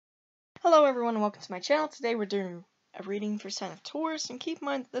Hello everyone and welcome to my channel. Today we're doing a reading for sign of Taurus, and keep in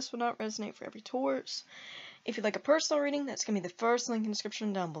mind that this will not resonate for every Taurus. If you'd like a personal reading, that's going to be the first link in the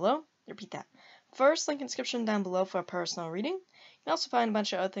description down below. Repeat that. First link in the description down below for a personal reading. You can also find a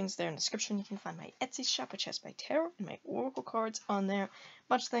bunch of other things there in the description. You can find my Etsy shop, which has my tarot and my oracle cards on there. A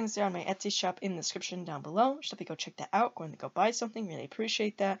bunch of things there on my Etsy shop in the description down below. Just if you go check that out, going to go buy something, really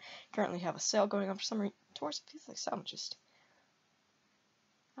appreciate that. Currently have a sale going on for some reason. Taurus, it feels like something just...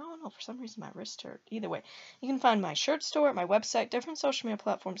 I don't know, for some reason my wrist hurt. Either way, you can find my shirt store at my website, different social media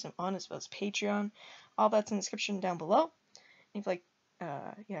platforms I'm on, as well as Patreon. All that's in the description down below. And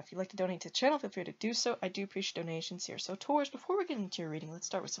if you'd like to donate to the channel, feel free to do so. I do appreciate donations here. So Taurus, before we get into your reading, let's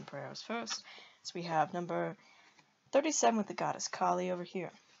start with some prayers first. So we have number 37 with the goddess Kali over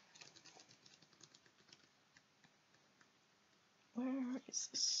here. Where is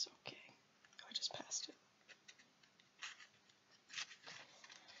this? Okay. I just passed it.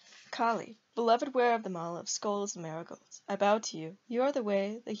 Kali, beloved wearer of the mala of skulls and marigolds, I bow to you. You are the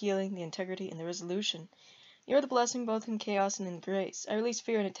way, the healing, the integrity, and the resolution. You are the blessing both in chaos and in grace. I release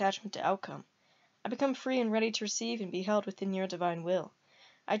fear and attachment to outcome. I become free and ready to receive and be held within your divine will.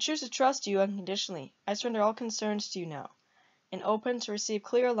 I choose to trust you unconditionally. I surrender all concerns to you now, and open to receive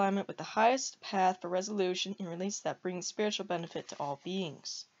clear alignment with the highest path for resolution and release that brings spiritual benefit to all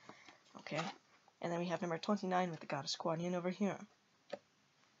beings. Okay, and then we have number 29 with the goddess Kuan Yin over here.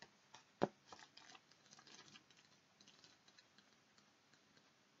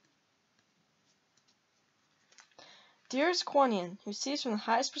 Dearest Kuan Yin, who sees from the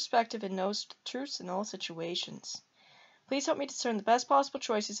highest perspective and knows truths in all situations, please help me discern the best possible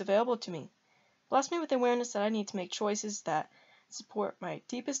choices available to me. Bless me with the awareness that I need to make choices that support my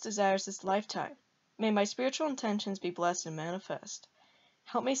deepest desires this lifetime. May my spiritual intentions be blessed and manifest.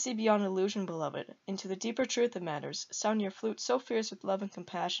 Help me see beyond illusion, beloved, into the deeper truth of matters. Sound your flute so fierce with love and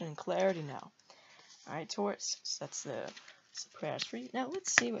compassion and clarity now. Alright, Taurus, so that's the prayers for you. Now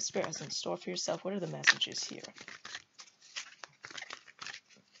let's see what Spirit has in store for yourself. What are the messages here?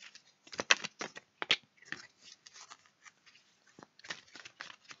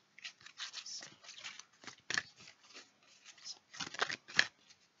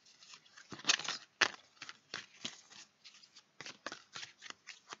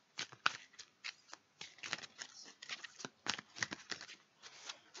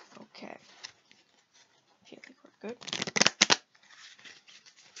 Okay. I feel like we're good.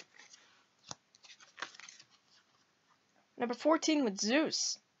 Number 14 with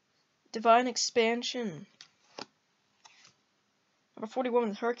Zeus. Divine expansion. Number 41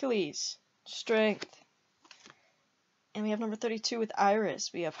 with Hercules. Strength. And we have number 32 with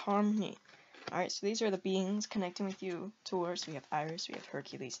Iris. We have harmony. Alright, so these are the beings connecting with you, Taurus. We have Iris, we have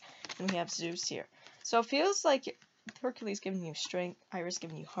Hercules, and we have Zeus here. So it feels like Hercules giving you strength, Iris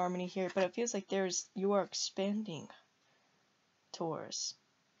giving you harmony here, but it feels like you are expanding, Taurus.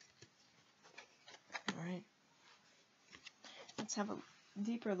 Alright. Let's have a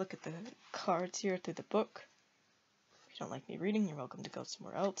deeper look at the cards here through the book. If you don't like me reading, you're welcome to go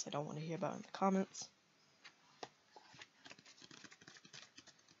somewhere else. I don't want to hear about it in the comments.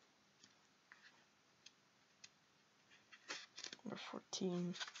 Number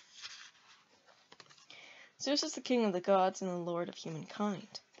 14. Zeus is the king of the gods and the lord of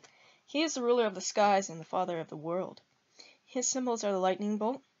humankind. He is the ruler of the skies and the father of the world. His symbols are the lightning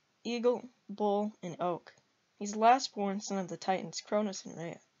bolt, eagle, bull, and oak. He's the last-born son of the Titans Cronus and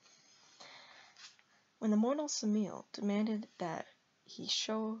Rhea. When the mortal Semele demanded that he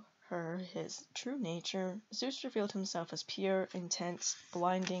show her his true nature, Zeus revealed himself as pure, intense,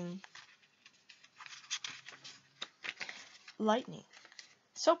 blinding lightning,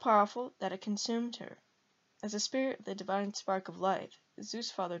 so powerful that it consumed her. As a spirit of the divine spark of life, Zeus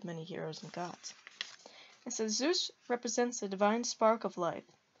fathered many heroes and gods. And so Zeus represents the divine spark of life.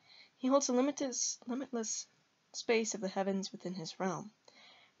 He holds the limitless space of the heavens within his realm.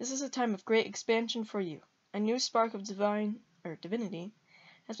 This is a time of great expansion for you. A new spark of divinity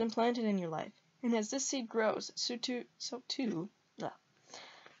has been planted in your life, and as this seed grows, so too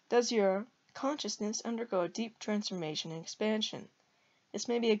does your consciousness undergo a deep transformation and expansion. This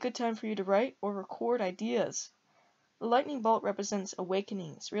may be a good time for you to write or record ideas. The lightning bolt represents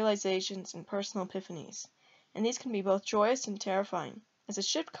awakenings, realizations, and personal epiphanies, and these can be both joyous and terrifying, as a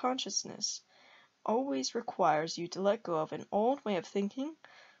shift consciousness always requires you to let go of an old way of thinking.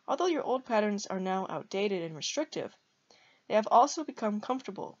 Although your old patterns are now outdated and restrictive, they have also become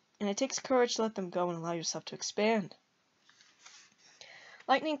comfortable, and it takes courage to let them go and allow yourself to expand.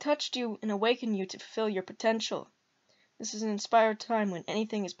 Lightning touched you and awakened you to fulfill your potential. This is an inspired time when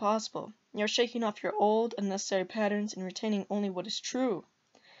anything is possible. You are shaking off your old, unnecessary patterns and retaining only what is true.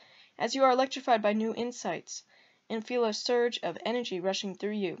 As you are electrified by new insights and feel a surge of energy rushing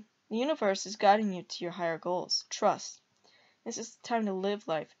through you, the universe is guiding you to your higher goals. Trust. This is the time to live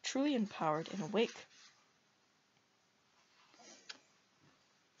life truly empowered and awake.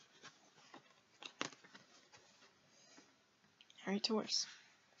 Alright, Taurus.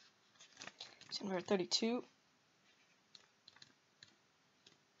 Number 32.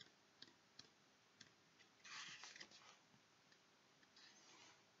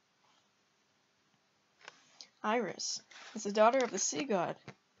 Iris is the daughter of the sea god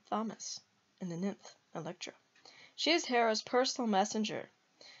Thomas and the nymph Electra. She is Hera's personal messenger,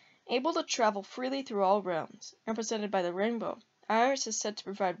 able to travel freely through all realms. Represented by the rainbow, Iris is said to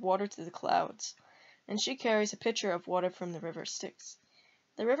provide water to the clouds, and she carries a pitcher of water from the river Styx,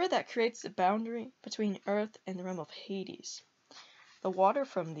 the river that creates the boundary between Earth and the realm of Hades. The water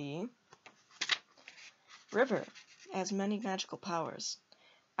from the river has many magical powers.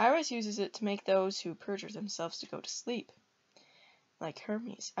 Iris uses it to make those who perjure themselves to go to sleep. Like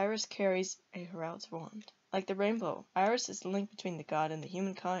Hermes, Iris carries a herald's wand. Like the rainbow, Iris is the link between the god and the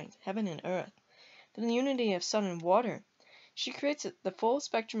humankind, heaven and earth. Through the unity of sun and water, she creates the full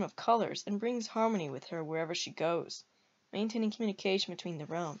spectrum of colors and brings harmony with her wherever she goes, maintaining communication between the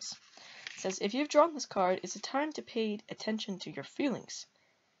realms. It says, if you've drawn this card, it's a time to pay attention to your feelings.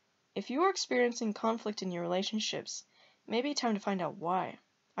 If you are experiencing conflict in your relationships, it may be time to find out why.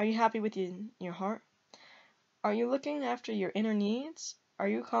 Are you happy within your heart? Are you looking after your inner needs? Are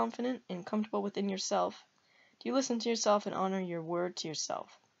you confident and comfortable within yourself? Do you listen to yourself and honor your word to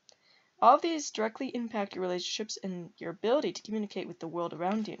yourself? All of these directly impact your relationships and your ability to communicate with the world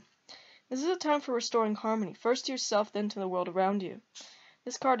around you. This is a time for restoring harmony, first to yourself, then to the world around you.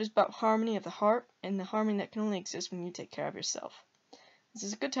 This card is about harmony of the heart, and the harmony that can only exist when you take care of yourself. This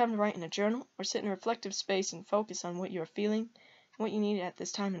is a good time to write in a journal, or sit in a reflective space and focus on what you are feeling, and what you need at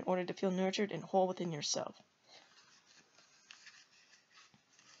this time in order to feel nurtured and whole within yourself.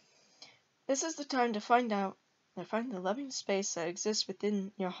 This is the time to find the loving space that exists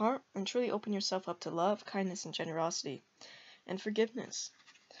within your heart and truly open yourself up to love, kindness, and generosity, and forgiveness.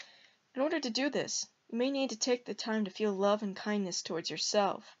 In order to do this, you may need to take the time to feel love and kindness towards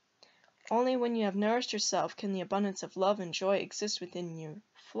yourself. Only when you have nourished yourself can the abundance of love and joy exist within you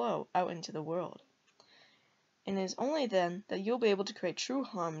flow out into the world. And it is only then that you'll be able to create true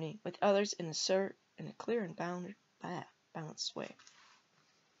harmony with others in a clear and balanced way.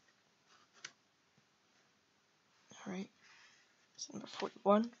 Alright, so number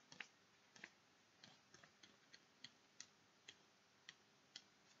 41.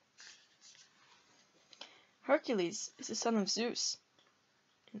 Hercules is the son of Zeus,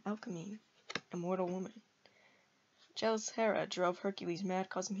 an alchemy, immortal woman. Jealous Hera drove Hercules mad,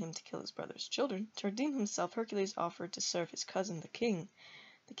 causing him to kill his brother's children. To redeem himself, Hercules offered to serve his cousin, the king.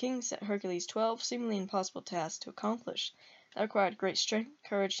 The king set Hercules 12 seemingly impossible tasks to accomplish that required great strength,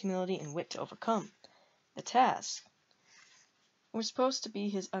 courage, humility, and wit to overcome. The tasks were supposed to be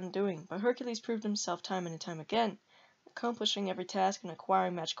his undoing, but Hercules proved himself time and time again, accomplishing every task and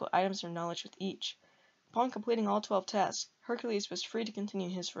acquiring magical items or knowledge with each. Upon completing all 12 tasks, Hercules was free to continue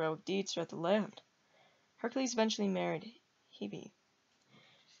his heroic deeds throughout the land. Hercules eventually married Hebe,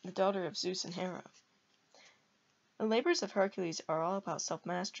 the daughter of Zeus and Hera. The labors of Hercules are all about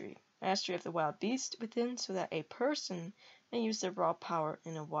self-mastery, mastery of the wild beast within so that a person may use their raw power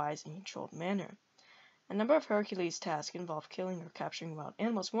in a wise and controlled manner. A number of Hercules' tasks involve killing or capturing wild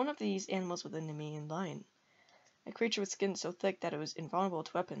animals. One of these animals was the Nemean lion, a creature with skin so thick that it was invulnerable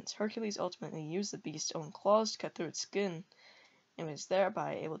to weapons. Hercules ultimately used the beast's own claws to cut through its skin, and was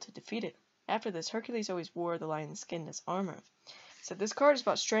thereby able to defeat it. After this, Hercules always wore the lion's skin as armor. So this card is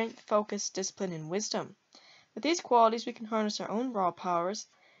about strength, focus, discipline, and wisdom. With these qualities, we can harness our own raw powers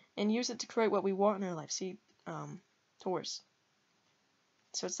and use it to create what we want in our life. See, Taurus.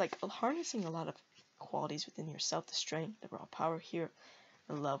 So it's like harnessing a lot of qualities within yourself, the strength, the raw power here,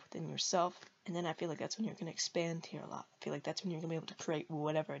 the love within yourself, and then I feel like that's when you're going to expand here a lot. I feel like that's when you're going to be able to create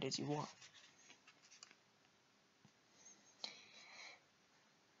whatever it is you want.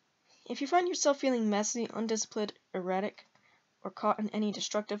 If you find yourself feeling messy, undisciplined, erratic, or caught in any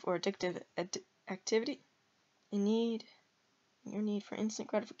destructive or addictive activity, your need for instant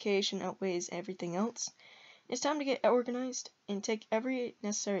gratification outweighs everything else. It's time to get organized and take every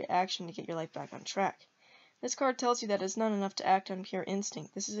necessary action to get your life back on track. This card tells you that it's not enough to act on pure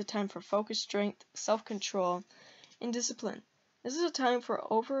instinct. This is a time for focus, strength, self-control, and discipline. This is a time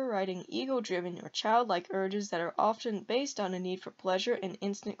for overriding ego-driven or childlike urges that are often based on a need for pleasure and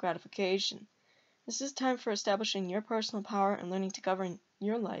instant gratification. This is a time for establishing your personal power and learning to govern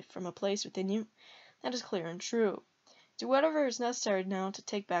your life from a place within you that is clear and true. Do whatever is necessary now to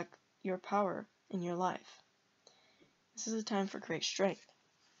take back your power in your life. This is a time for great strength.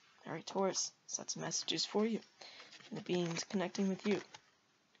 Alright, Taurus, so that's messages for you. And the beings connecting with you.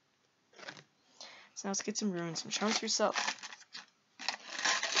 So now let's get some runes, some charms for yourself.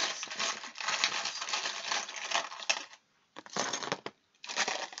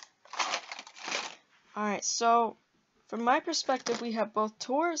 Alright, so from my perspective, we have both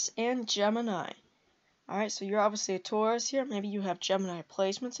Taurus and Gemini. Alright, so you're obviously a Taurus here. Maybe you have Gemini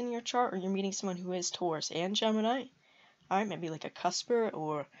placements in your chart, or you're meeting someone who is Taurus and Gemini. Alright, maybe like a cusper,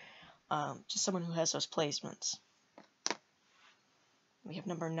 or just someone who has those placements. We have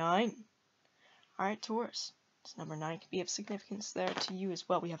number 9. Alright, Taurus. So number 9 could be of significance there to you as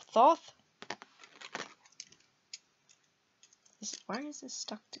well. We have Thoth. Why is this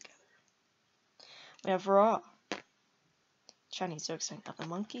stuck together? We have Ra. Chinese zodiac sign of the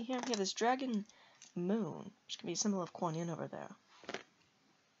monkey here. We have this dragon moon, which can be a symbol of Kuan Yin over there.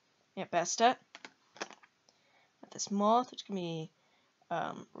 We have Bastet. We have this moth, which can be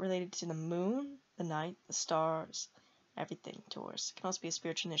related to the moon, the night, the stars, everything, Taurus. It can also be a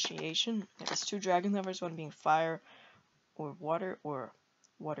spiritual initiation. We have these 2 dragon lovers, one being fire or water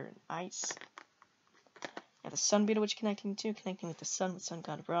and ice. We have the sun beetle, which connecting with the sun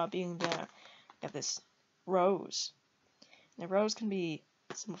god Ra being there. We have this rose. And the rose can be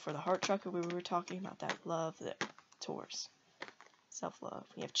a symbol for the heart chakra, where we were talking about that love, the Taurus. Self-love.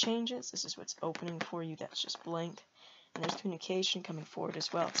 We have changes. This is what's opening for you. That's just blank. And there's communication coming forward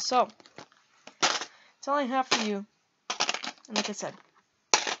as well. So, that's all I have for you. And like I said,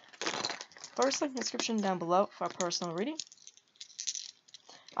 first link in the description down below for our personal reading.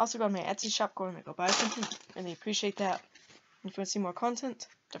 Also go to my Etsy shop, go and go buy something. Really appreciate that. And if you want to see more content,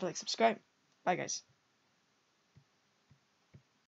 definitely subscribe. Bye guys.